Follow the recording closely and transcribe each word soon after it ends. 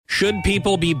should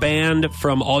people be banned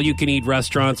from all-you-can-eat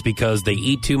restaurants because they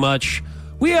eat too much?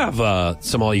 We have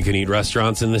some all-you-can-eat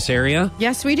restaurants in this area.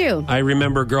 Yes, we do. I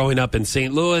remember growing up in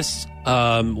St. Louis,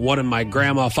 one of my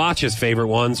Grandma Foch's favorite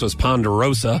ones was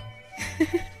Ponderosa.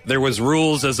 There was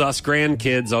rules as us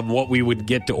grandkids on what we would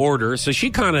get to order, so she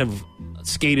kind of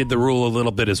skated the rule a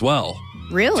little bit as well.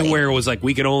 Really? To where it was like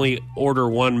we could only order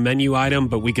one menu item,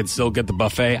 but we could still get the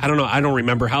buffet. I don't know. I don't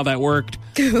remember how that worked,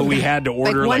 but we had to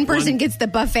order one person gets the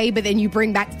buffet, but then you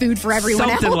bring back food for everyone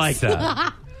else. Something like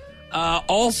that.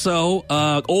 Also,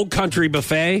 Old Country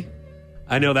Buffet.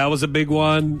 I know that was a big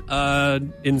one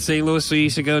in St. Louis we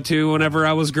used to go to whenever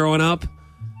I was growing up.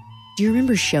 Do you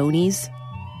remember Shoney's?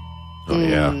 Oh,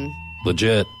 yeah.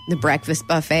 Legit. The breakfast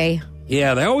buffet.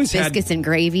 Yeah, they always had biscuits and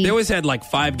gravy. They always had like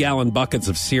 5-gallon buckets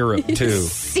of syrup too.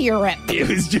 Syrup. It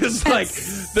was just like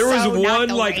there was one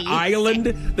like island.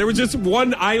 There was just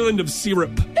one island of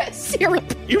syrup.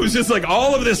 Syrup. It was just like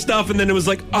all of this stuff, and then it was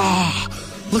like,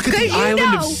 look at the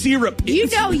island of syrup. You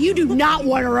know you do not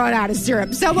want to run out of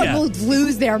syrup. Someone will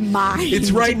lose their mind.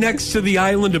 It's right next to the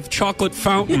island of chocolate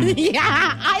fountain.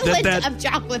 Yeah, island of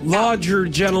chocolate fountain. Larger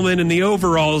gentleman in the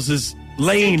overalls is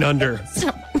laying under.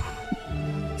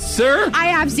 Sir? I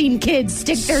have seen kids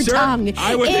stick their tongue in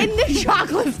the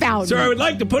chocolate fountain. Sir, I would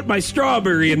like to put my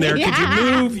strawberry in there. Could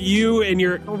you move you and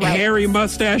your hairy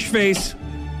mustache face?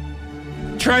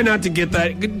 Try not to get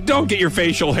that. Don't get your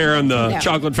facial hair on the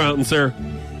chocolate fountain, sir.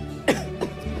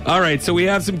 All right, so we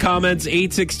have some comments.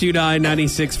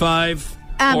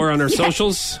 862-965 or on our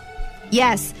socials.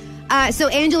 Yes. So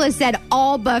Angela said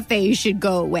all buffets should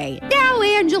go away. Now,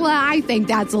 Angela, I think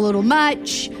that's a little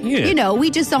much. Yeah. You know, we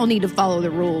just all need to follow the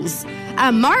rules.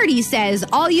 Marty says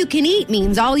all you can eat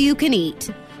means all you can eat.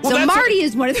 Well, so Marty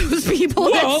is one of those people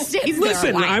that stays there.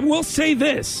 Listen, I will say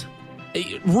this.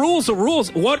 Rules are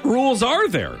rules. What rules are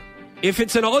there? If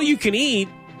it's an all you can eat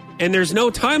and there's no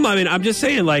time limit, I'm just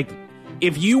saying, like,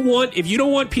 if you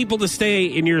don't want people to stay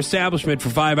in your establishment for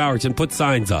 5 hours, and put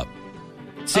signs up.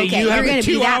 Say you have a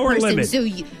 2-hour limit. So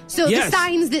the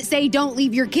signs that say don't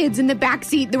leave your kids in the back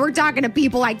seat, we're talking to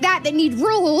people like that need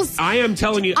rules. I am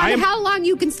telling you. On how long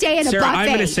you can stay in a buffet. I'm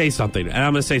going to say something, and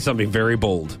I'm going to say something very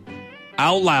bold.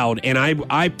 Out loud, and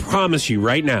I promise you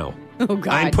right now,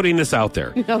 I'm putting this out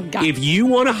there. Oh, God. If you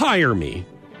want to hire me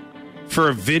for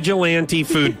a vigilante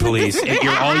food police at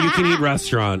your all-you-can-eat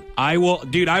restaurant, I will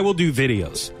do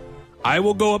videos. I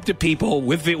will go up to people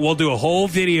we'll do a whole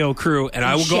video crew, and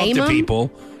I will go up to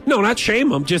people. No, not shame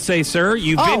them. Just say, sir,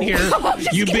 you've been here.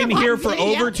 You've been here for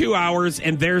over 2 hours,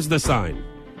 and there's the sign.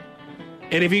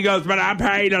 And if he goes, but I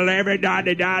paid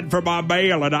 $11.99 for my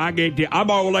meal, and I'm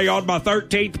only on my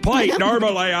 13th plate.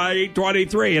 Normally, I eat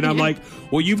 23. And I'm like,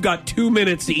 well, you've got 2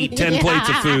 minutes to eat 10 plates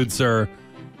of food, sir.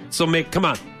 So come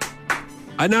on.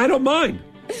 And I don't mind.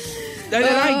 And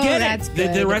I get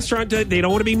it. The restaurant, they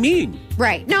don't want to be mean.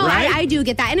 Right. No, right? I do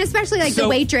get that. And especially like the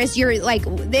waitress, you're like,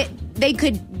 they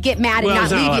could get mad and not leave you a tip. Well,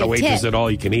 there's not a lot of waitresses at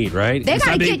all you can eat, right? They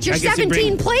got to get your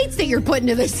 17 plates that you're putting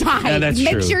to the side. Yeah, that's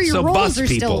Make true. sure your rolls are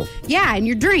still. Yeah, and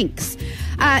your drinks.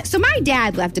 So my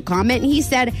dad left a comment, and he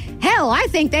said, hell, I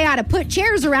think they ought to put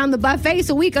chairs around the buffet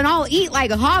so we can all eat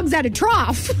like hogs at a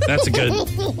trough. That's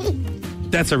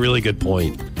a really good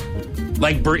point.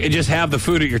 Like, just have the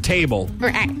food at your table.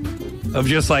 Right. Of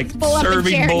just like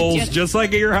serving bowls, just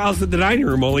like at your house at the dining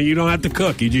room, only you don't have to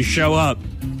cook. You just show up,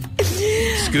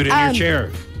 scoot in your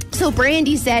chair. So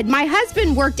Brandy said, my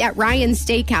husband worked at Ryan's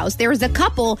Steakhouse. There was a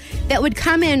couple that would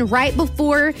come in right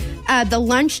before the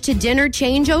lunch to dinner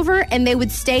changeover, and they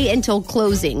would stay until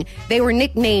closing. They were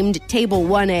nicknamed Table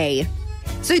 1A.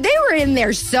 So they were in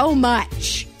there so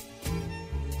much.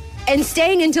 And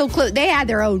staying until they had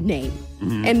their own name.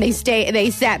 Mm-hmm. And they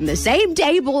sat in the same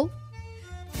table.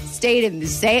 Stayed in the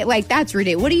same, like, that's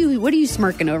ridiculous. What are you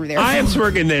smirking over there? I am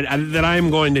smirking that I'm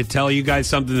going to tell you guys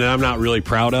something that I'm not really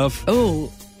proud of.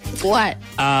 Oh, what?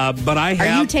 But I have.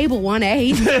 Are you Table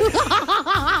 1A?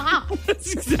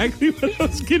 That's exactly what I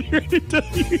was getting ready to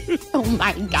tell you. Oh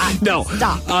my God! No,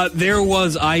 stop.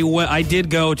 I did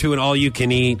go to an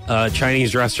all-you-can-eat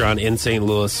Chinese restaurant in St.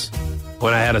 Louis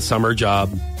when I had a summer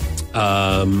job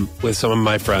with some of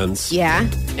my friends. Yeah,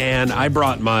 and I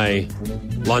brought my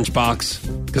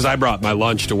lunchbox because I brought my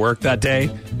lunch to work that day,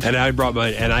 and I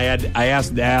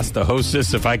asked the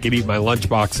hostess if I could eat my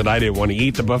lunchbox, and I didn't want to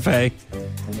eat the buffet.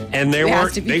 And they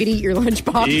asked if you could eat your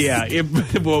lunchbox. Yeah,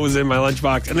 what was in my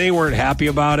lunchbox, and they weren't happy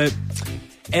about it.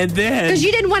 And then because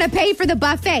you didn't want to pay for the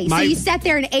buffet, so you sat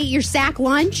there and ate your sack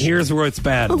lunch. Here's where it's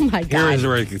bad. Oh my God! Here's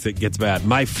where it gets bad.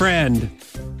 My friend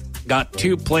got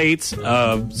 2 plates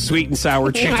of sweet and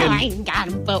sour chicken. I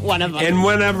gotta put one of them. And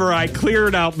whenever I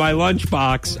cleared out my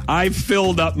lunchbox, I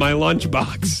filled up my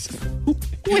lunchbox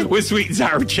with sweet and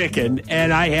sour chicken,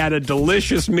 and I had a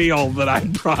delicious meal that I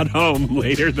brought home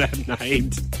later that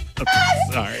night.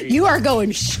 I'm sorry. You are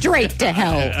going straight to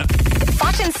hell.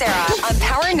 Foch and Sarah on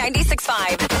Power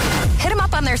 96.5. Hit them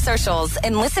up on their socials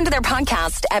and listen to their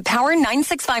podcast at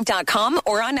power965.com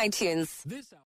or on iTunes.